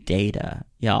going to be data,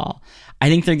 y'all. I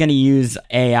think they're going to use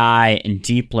AI and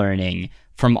deep learning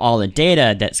from all the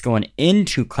data that's going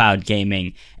into cloud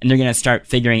gaming, and they're going to start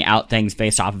figuring out things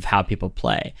based off of how people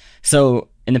play. So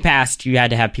in the past, you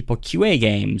had to have people QA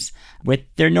games with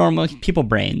their normal people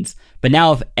brains. But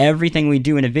now if everything we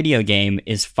do in a video game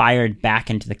is fired back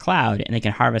into the cloud and they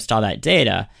can harvest all that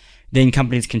data, then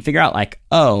companies can figure out like,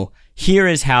 oh, here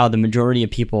is how the majority of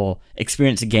people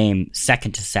experience a game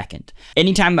second to second.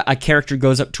 Anytime a character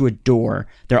goes up to a door,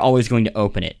 they're always going to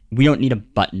open it. We don't need a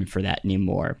button for that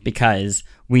anymore because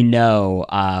we know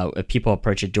if people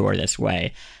approach a door this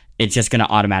way, it's just going to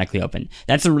automatically open.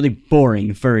 That's a really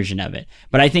boring version of it.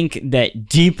 But I think that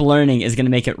deep learning is going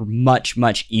to make it much,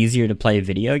 much easier to play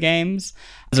video games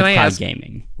as Can of I cloud ask,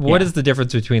 gaming. What is the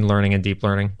difference between learning and deep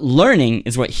learning? Learning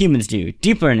is what humans do.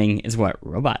 Deep learning is what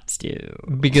robots do.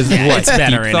 Because Yeah, what? it's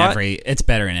better deep in thought? it's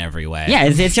better in every way. Yeah,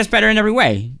 it's just better in every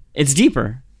way. It's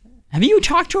deeper. Have you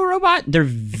talked to a robot? They're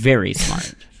very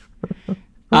smart.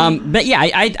 But yeah,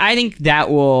 I think that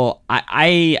will.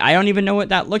 I don't even know what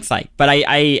that looks like. But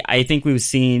I think we've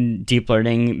seen deep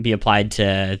learning be applied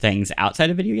to things outside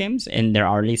of video games, and they're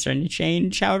already starting to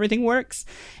change how everything works.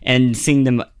 And seeing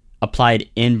them applied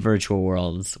in virtual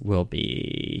worlds will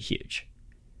be huge.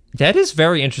 That is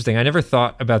very interesting. I never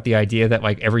thought about the idea that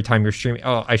like every time you're streaming,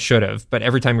 oh, I should have, but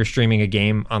every time you're streaming a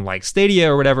game on like Stadia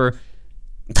or whatever,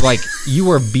 like you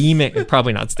are beaming,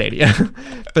 probably not Stadia,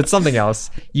 but something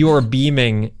else. You are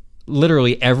beaming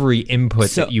literally every input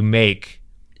that you make.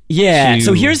 Yeah. to-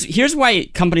 So here's why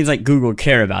companies like Google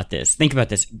care about this. Think about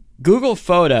this. Google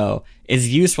Photo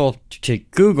is useful to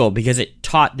Google because it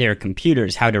taught their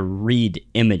computers how to read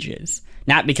images.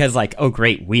 Not because like, oh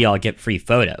great, we all get free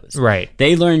photos. Right.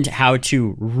 They learned how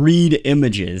to read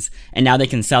images, and now they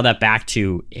can sell that back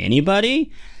to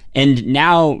anybody. And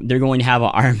now they're going to have an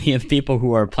army of people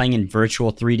who are playing in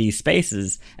virtual 3D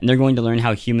spaces, and they're going to learn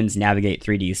how humans navigate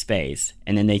 3D space.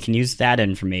 And then they can use that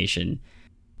information.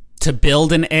 To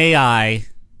build an AI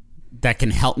that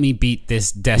can help me beat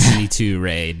this Destiny 2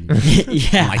 raid.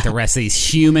 Yeah. Like the rest of these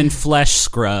human flesh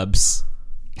scrubs.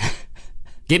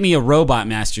 Get me a robot,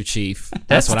 Master Chief.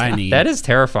 That's what I need. That is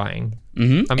terrifying.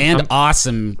 And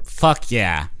awesome. Fuck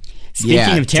yeah.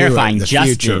 Speaking of terrifying, the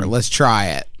Justin, future. Let's try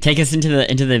it. take us into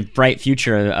the bright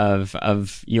future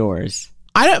of yours.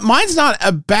 Mine's not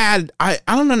a bad. I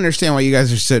don't understand why you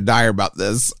guys are so dire about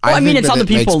this. Well, I mean, think it's that all the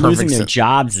it makes people losing perfect their sense.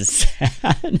 jobs is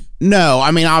sad. No,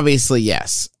 I mean, obviously,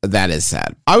 yes, that is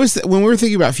sad. When we were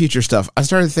thinking about future stuff, I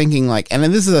started thinking like, and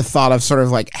then this is a thought I've sort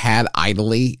of like had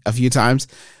idly a few times.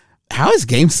 How is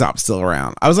GameStop still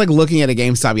around? I was like looking at a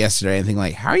GameStop yesterday and thinking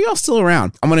like, how are y'all still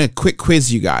around? I'm going to quick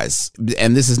quiz you guys.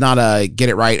 And this is not a get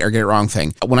it right or get it wrong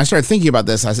thing. When I started thinking about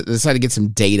this, I decided to get some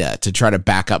data to try to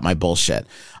back up my bullshit.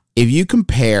 If you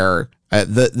compare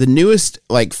the newest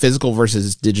like physical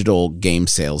versus digital game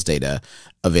sales data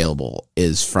available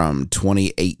is from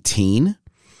 2018.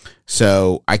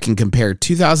 So I can compare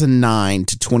 2009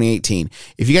 to 2018.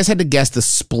 If you guys had to guess the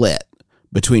split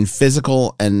between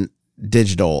physical and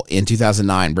digital in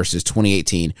 2009 versus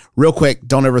 2018, real quick,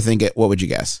 don't overthink it. What would you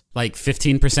guess? Like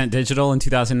 15% digital in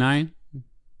 2009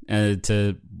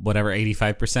 to whatever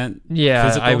 85% Yeah,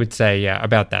 physical? I would say,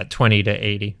 about that, 20 to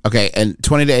 80. Okay, and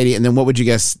 20 to 80. And then what would you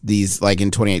guess these like in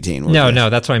 2018?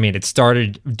 No, that's what I mean. It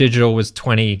started, digital was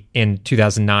 20 in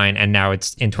 2009, and now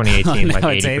it's in 2018, Now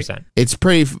like it's 80%. It's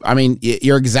pretty, I mean,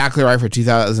 you're exactly right for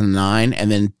 2009.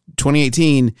 And then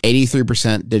 2018,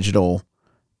 83% digital,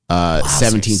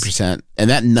 17%. And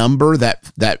that number,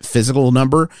 that physical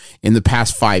number in the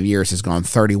past 5 years has gone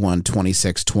 31,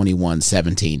 26, 21,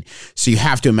 17. So you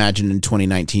have to imagine in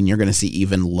 2019, you're going to see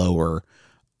even lower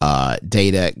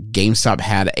data. GameStop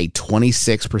had a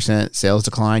 26% sales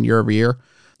decline year over year.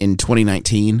 In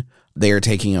 2019, they are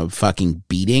taking a fucking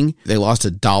beating. They lost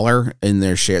 $1 in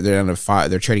their share. They're down to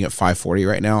they're trading at $5.40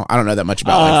 right now. I don't know that much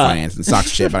about like finance and stocks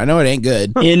shit, but I know it ain't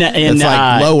good. It's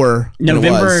like lower than it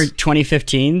November was.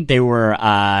 2015, they were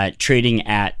trading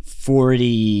at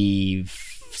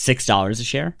 $46 a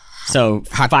share. So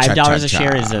 $5 a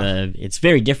share is it's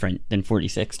very different than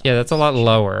 $46. Yeah, that's a lot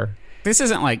lower. This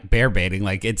isn't like bear baiting.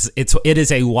 Like it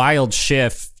is a wild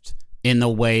shift in the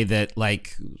way that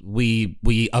like we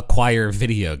acquire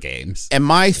video games. And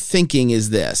my thinking is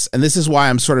this, and this is why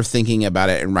I'm sort of thinking about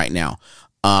it right now.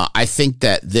 I think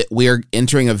that we are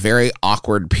entering a very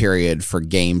awkward period for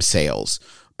game sales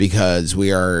because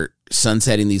we are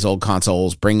sunsetting these old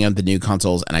consoles, bringing up the new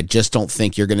consoles, and I just don't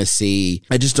think you're going to see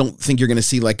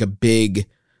like a big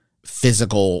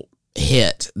physical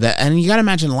hit that. And you got to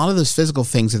imagine a lot of those physical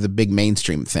things are the big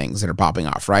mainstream things that are popping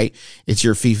off, right? It's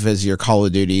your FIFAs, your Call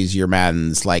of Duties, your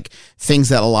Maddens, like things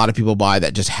that a lot of people buy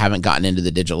that just haven't gotten into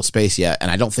the digital space yet. And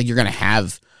I don't think you're going to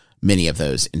have many of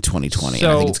those in 2020.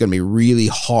 And I think it's going to be really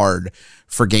hard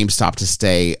for GameStop to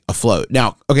stay afloat.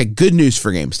 Now, okay, good news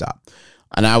for GameStop.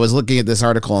 And I was looking at this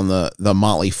article on the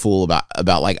Motley Fool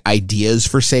about like ideas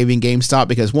for saving GameStop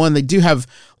because one, they do have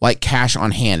like cash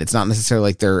on hand. It's not necessarily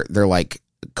like they're like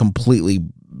completely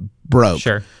broke,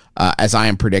 Sure. As I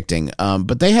am predicting.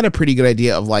 But they had a pretty good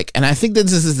idea of like, and I think that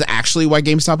this is actually why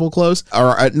GameStop will close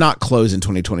or not close in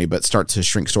 2020, but start to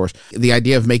shrink stores. The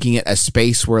idea of making it a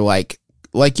space where like,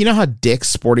 you know how Dick's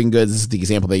Sporting Goods is the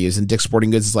example they use, and Dick's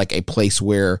Sporting Goods is like a place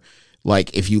where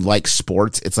like if you like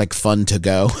sports, it's like fun to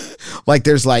go. Like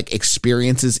there's like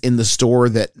experiences in the store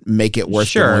that make it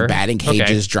worth going, batting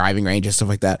cages, driving ranges, stuff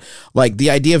like that. Like the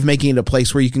idea of making it a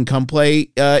place where you can come play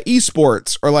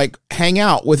esports or like hang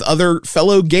out with other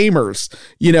fellow gamers,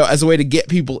 you know, as a way to get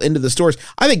people into the stores.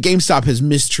 I think GameStop has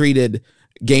mistreated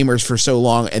gamers for so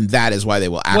long, and that is why they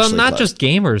will actually not close. Just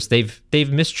gamers,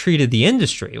 they've mistreated the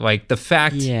industry. Like the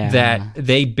fact that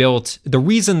they built, the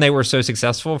reason they were so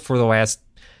successful for the last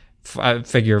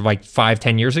figure like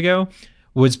 5-10 years ago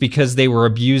was because they were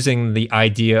abusing the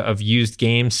idea of used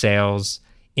game sales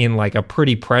in like a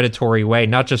pretty predatory way,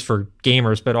 not just for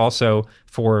gamers but also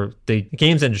for the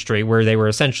games industry, where they were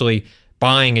essentially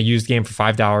buying a used game for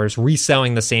 $5,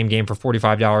 reselling the same game for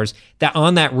 $45. That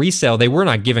on that resale, they were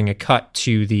not giving a cut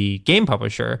to the game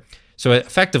publisher. So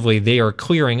effectively, they are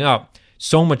clearing up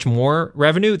so much more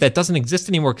revenue that doesn't exist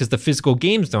anymore because the physical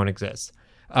games don't exist.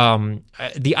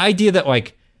 The idea that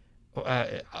like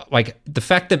the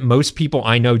fact that most people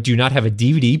I know do not have a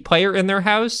DVD player in their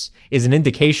house is an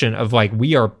indication of like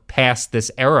we are past this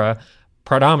era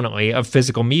predominantly of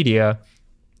physical media.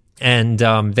 And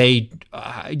they,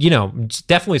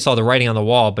 definitely saw the writing on the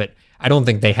wall, but I don't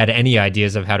think they had any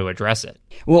ideas of how to address it.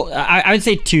 Well, I would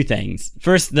say two things.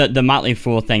 First, the Motley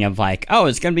Fool thing of like, oh,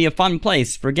 it's going to be a fun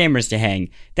place for gamers to hang.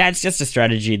 That's just a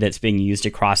strategy that's being used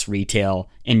across retail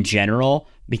in general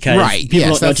because people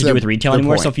don't know what to do with retail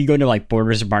anymore. Point. So if you go to like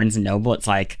Borders or Barnes & Noble, it's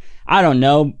like, I don't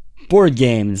know, board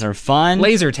games are fun.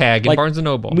 Laser tag in Barnes &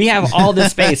 Noble. We have all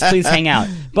this space. Please hang out.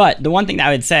 But the one thing that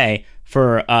I would say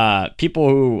for people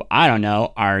who, I don't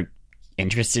know, are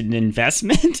interested in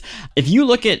investment, if you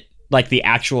look at like the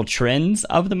actual trends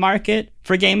of the market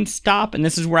for GameStop, and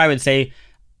this is where I would say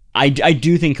I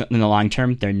do think in the long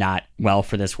term they're not well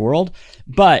for this world,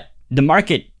 but the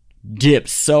market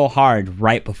dips so hard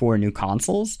right before new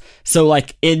consoles. So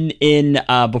like in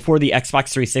before the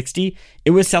Xbox 360,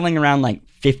 it was selling around like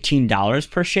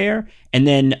 $15 per share, and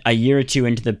then a year or two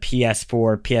into the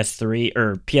PS4, PS3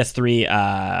 or PS3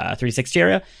 360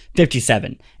 era,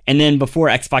 $57. And then before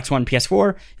Xbox One,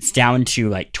 PS4, it's down to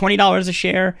like $20 a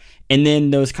share, and then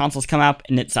those consoles come out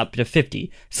and it's up to $50.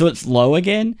 So it's low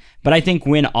again, but I think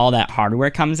when all that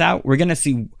hardware comes out, we're going to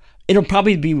see, it'll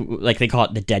probably be like they call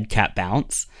it the dead cat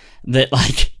bounce, that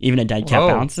like even a dead cat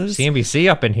bounces. CNBC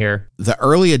up in here. The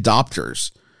early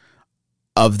adopters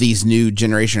of these new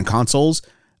generation consoles,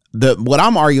 what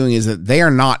I'm arguing is that they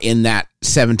are not in that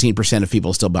 17% of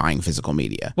people still buying physical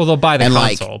media. Well, they'll buy the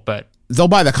console, but they'll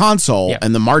buy the console,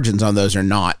 and the margins on those are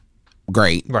not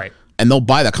great. Right. And they'll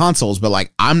buy the consoles, but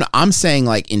like I'm saying,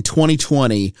 like in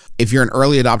 2020, if you're an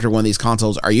early adopter of one of these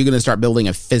consoles, are you going to start building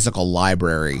a physical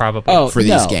library for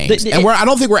these games? And I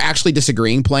don't think we're actually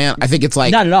disagreeing, Plant. I think it's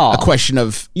like not at all. A question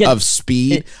of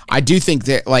speed. I do think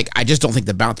that I just don't think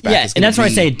the bounce back. Yes, and that's why I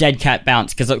say dead cat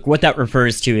bounce, because what that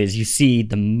refers to is you see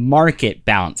the market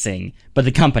bouncing, but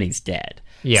the company's dead.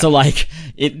 Yeah. So like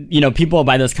people will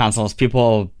buy those consoles, people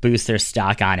will boost their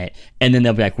stock on it, and then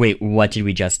they'll be like, wait, what did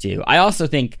we just do? I also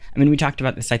think, we talked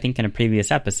about this, I think, in a previous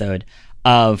episode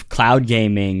of cloud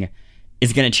gaming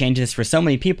is going to change this for so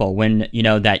many people when,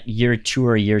 that year 2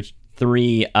 or year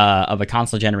 3 of a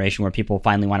console generation where people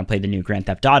finally want to play the new Grand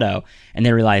Theft Auto and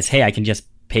they realize, hey, I can just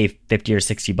pay $50 or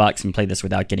 $60 and play this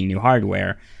without getting new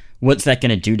hardware. What's that going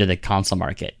to do to the console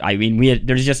market?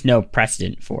 There's just no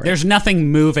precedent for it. There's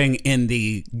nothing moving in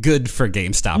the good for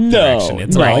GameStop direction.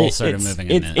 It's all sort of moving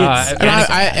in it.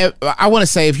 I want to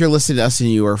say, if you're listening to us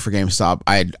and you are for GameStop,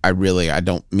 I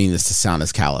don't mean this to sound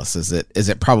as callous as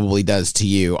it probably does to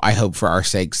you. I hope for our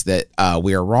sakes that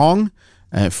we are wrong,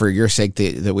 for your sake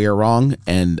that we are wrong,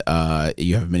 and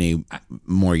you have many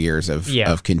more years of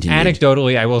continued.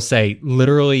 Anecdotally, I will say,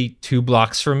 literally 2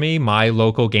 blocks from me, my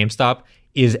local GameStop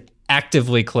is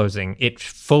actively closing. It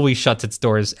fully shuts its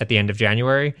doors at the end of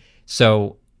January.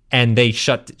 And they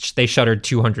shuttered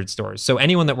 200 stores. So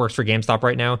anyone that works for GameStop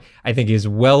right now, I think, is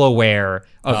well aware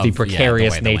of the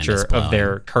precarious nature of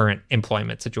their current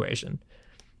employment situation.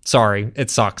 Sorry, it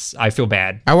sucks. I feel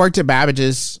bad. I worked at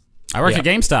Babbage's. I worked at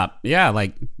GameStop.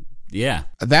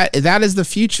 That is the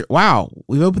future. Wow,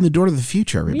 we've opened the door to the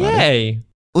future, everybody. Yay.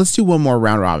 Let's do one more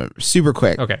round robin, super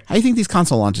quick. Okay. How do you think these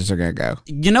console launches are going to go?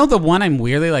 The one I'm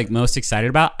weirdly most excited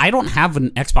about, I don't have an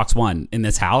Xbox One in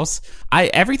this house.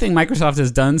 Everything Microsoft has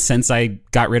done since I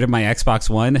got rid of my Xbox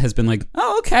One has been like,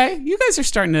 oh, okay, you guys are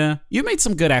starting to, you made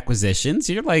some good acquisitions.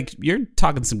 You're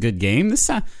talking some good game. This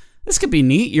could be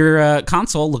neat. Your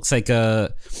console looks like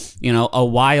a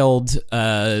wild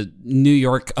New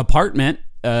York apartment.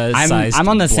 I'm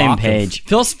on the same page.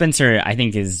 Phil Spencer, I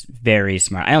think, is very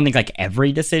smart. I don't think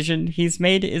every decision he's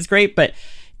made is great, but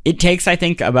it takes, I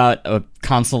think, about a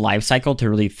console life cycle to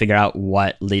really figure out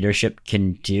what leadership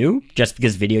can do, just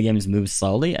because video games move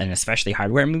slowly, and especially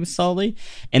hardware moves slowly.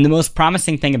 And the most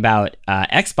promising thing about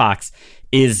Xbox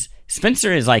is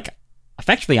Spencer is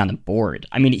effectively on the board.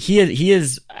 He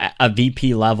is a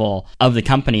VP level of the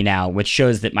company now, which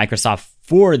shows that Microsoft,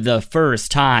 for the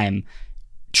first time,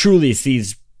 truly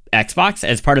sees Xbox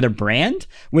as part of their brand,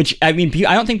 which, I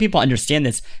don't think people understand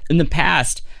this. In the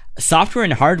past, software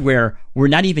and hardware were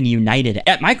not even united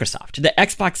at Microsoft. The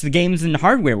Xbox, the games and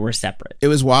hardware were separate. It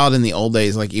was wild in the old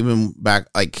days, even back,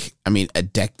 maybe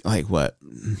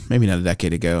not a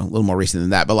decade ago, a little more recent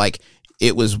than that, but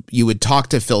it was, you would talk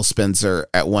to Phil Spencer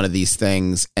at one of these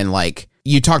things, and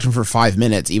you talked to him for 5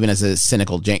 minutes, even as a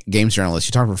cynical games journalist.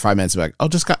 You talked to him for 5 minutes, let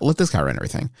this guy run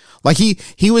everything.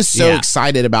 He was so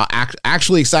excited about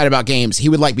actually excited about games. He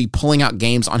would be pulling out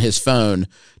games on his phone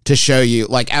to show you,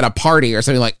 at a party or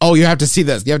something. Oh, you have to see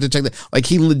this. You have to check that.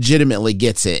 He legitimately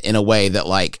gets it in a way that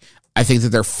I think that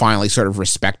they're finally sort of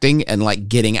respecting and like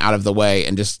getting out of the way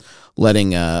and just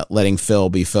letting Phil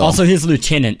be Phil. Also, his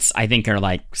lieutenants, I think, are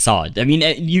like solid. I mean,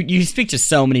 you speak to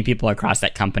so many people across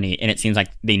that company, and it seems like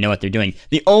they know what they're doing.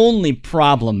 The only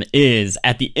problem is,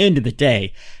 at the end of the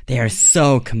day, they are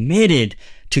so committed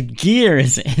to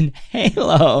Gears and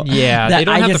Halo. Yeah, they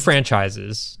don't have the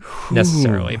franchises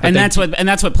necessarily. But that's what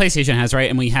PlayStation has,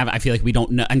 right? And I feel like we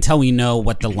don't know until we know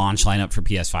what the launch lineup for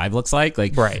PS5 looks like.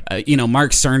 Like, right.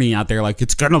 Mark Cerny out there, like,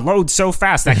 it's gonna load so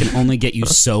fast. That can only get you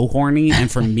so horny. And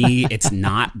for me, it's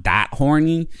not that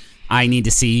horny. I need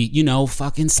to see,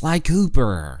 fucking Sly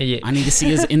Cooper. Yeah. I need to see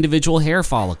his individual hair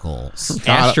follicles.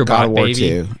 Astrobot, God of War baby.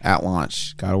 2 at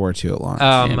launch. God of War 2 at launch.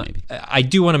 I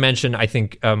do want to mention, I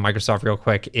think Microsoft real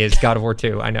quick is God of War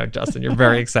 2. I know, Justin, you're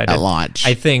very excited. At launch.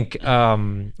 I think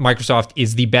Microsoft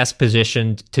is the best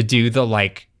positioned to do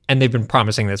the and they've been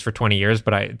promising this for 20 years,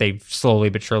 but they've slowly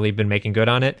but surely been making good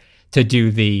on it, to do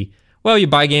you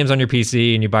buy games on your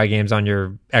PC and you buy games on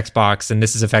your Xbox, and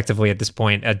this is effectively at this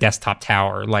point a desktop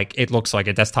tower. Like, it looks like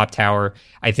a desktop tower.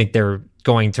 I think they're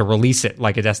going to release it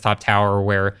like a desktop tower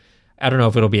where, I don't know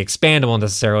if it'll be expandable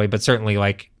necessarily, but certainly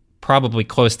probably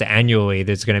close to annually,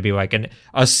 there's going to be like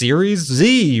a Series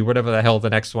Z, whatever the hell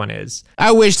the next one is.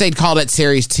 I wish they'd called it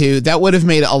Series 2. That would have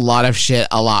made a lot of shit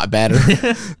a lot better.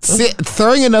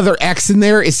 Throwing another X in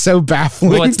there is so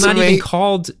baffling. Well, it's not me. even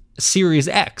called Series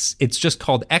X. It's just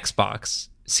called Xbox.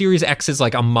 Series X is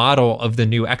like a model of the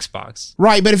new Xbox.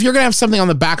 Right, but if you're going to have something on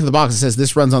the back of the box that says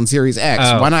this runs on Series X,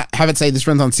 why not have it say this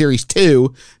runs on Series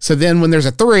 2? So then when there's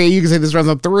a 3, you can say this runs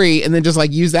on 3 and then just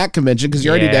use that convention because you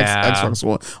already did Xbox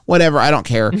One. Whatever, I don't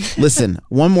care. Listen,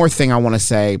 one more thing I want to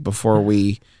say before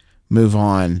we move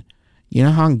on. You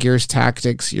know how in Gears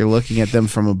Tactics, you're looking at them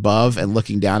from above and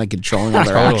looking down and controlling all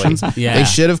their actions? Yeah. They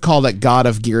should have called it God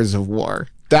of Gears of War.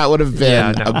 That would have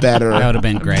been a better... That would have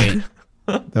been great.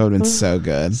 That would have been so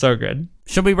good. So good.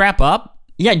 Should we wrap up?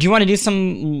 Yeah, do you want to do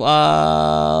some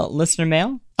listener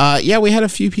mail? Yeah, we had a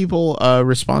few people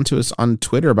respond to us on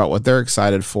Twitter about what they're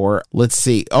excited for. Let's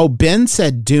see. Oh, Ben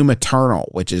said Doom Eternal,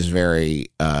 which is very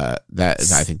I think that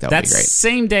would be great. That's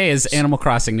same day as Animal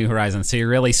Crossing New Horizons, so you're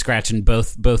really scratching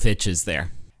both itches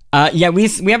there. Yeah, we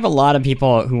have a lot of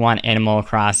people who want Animal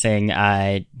Crossing.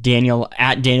 Daniel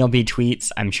B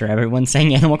tweets, I'm sure everyone's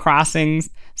saying Animal Crossing,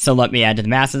 so let me add to the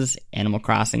masses, Animal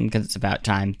Crossing, because it's about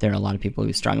time. There are a lot of people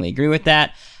who strongly agree with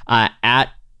that. At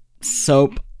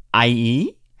Soap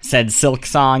IE said Silk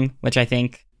Song, which I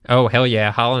think... Oh, hell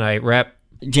yeah, Hollow Knight rep.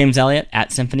 James Elliott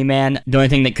at Symphony Man. The only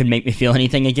thing that could make me feel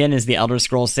anything again is the Elder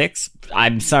Scrolls 6.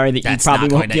 I'm sorry that you probably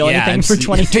won't feel anything for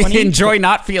 2020. Enjoy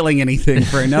not feeling anything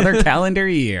for another calendar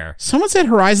year. Someone said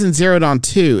Horizon Zero Dawn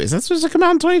 2. Is that supposed to come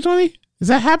out in 2020? Is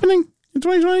that happening in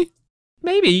 2020?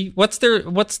 Maybe. What's the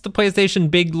PlayStation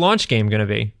big launch game going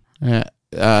to be?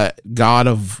 God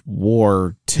of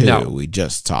War 2. No. We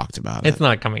just talked about it. It's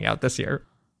not coming out this year.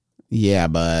 Yeah,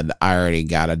 bud. I already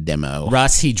got a demo.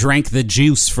 Russ, he drank the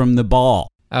juice from the ball.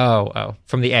 Oh,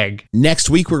 from the egg. Next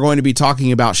week, we're going to be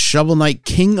talking about Shovel Knight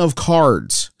King of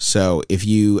Cards. So if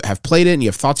you have played it and you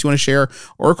have thoughts you want to share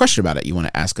or a question about it you want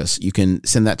to ask us, you can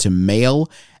send that to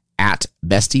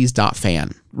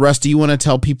mail@besties.fan. Russ, do you want to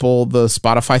tell people the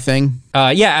Spotify thing?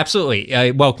 Yeah,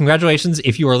 absolutely. Well, congratulations.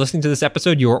 If you are listening to this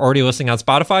episode, you are already listening on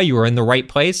Spotify. You are in the right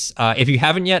place. If you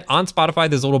haven't yet, on Spotify,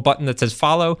 there's a little button that says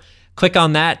follow. Click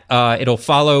on that. It'll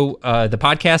follow the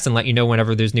podcast and let you know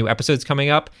whenever there's new episodes coming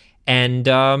up. And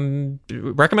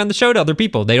recommend the show to other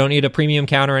people. They don't need a premium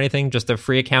account or anything, just a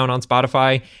free account on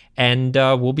Spotify. And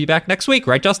we'll be back next week.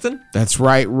 Right, Justin? That's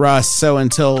right, Russ. So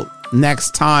until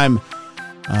next time,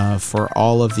 for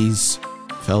all of these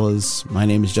fellas, my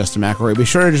name is Justin McElroy. Be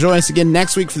sure to join us again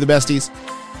next week for the besties,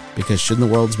 because shouldn't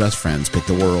the world's best friends pick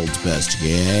the world's best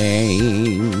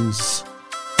games?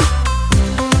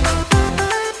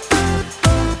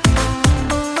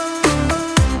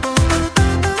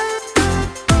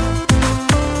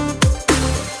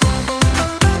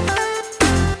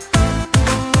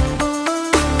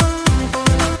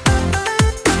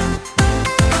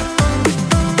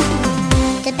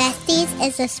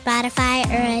 Is a Spotify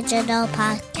original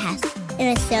podcast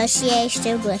in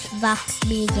association with Vox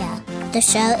Media. The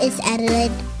show is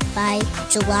edited by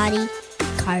Jelani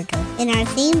Carter, and our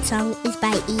theme song is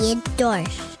by Ian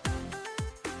Dorsch.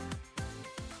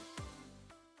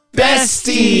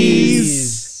 Besties!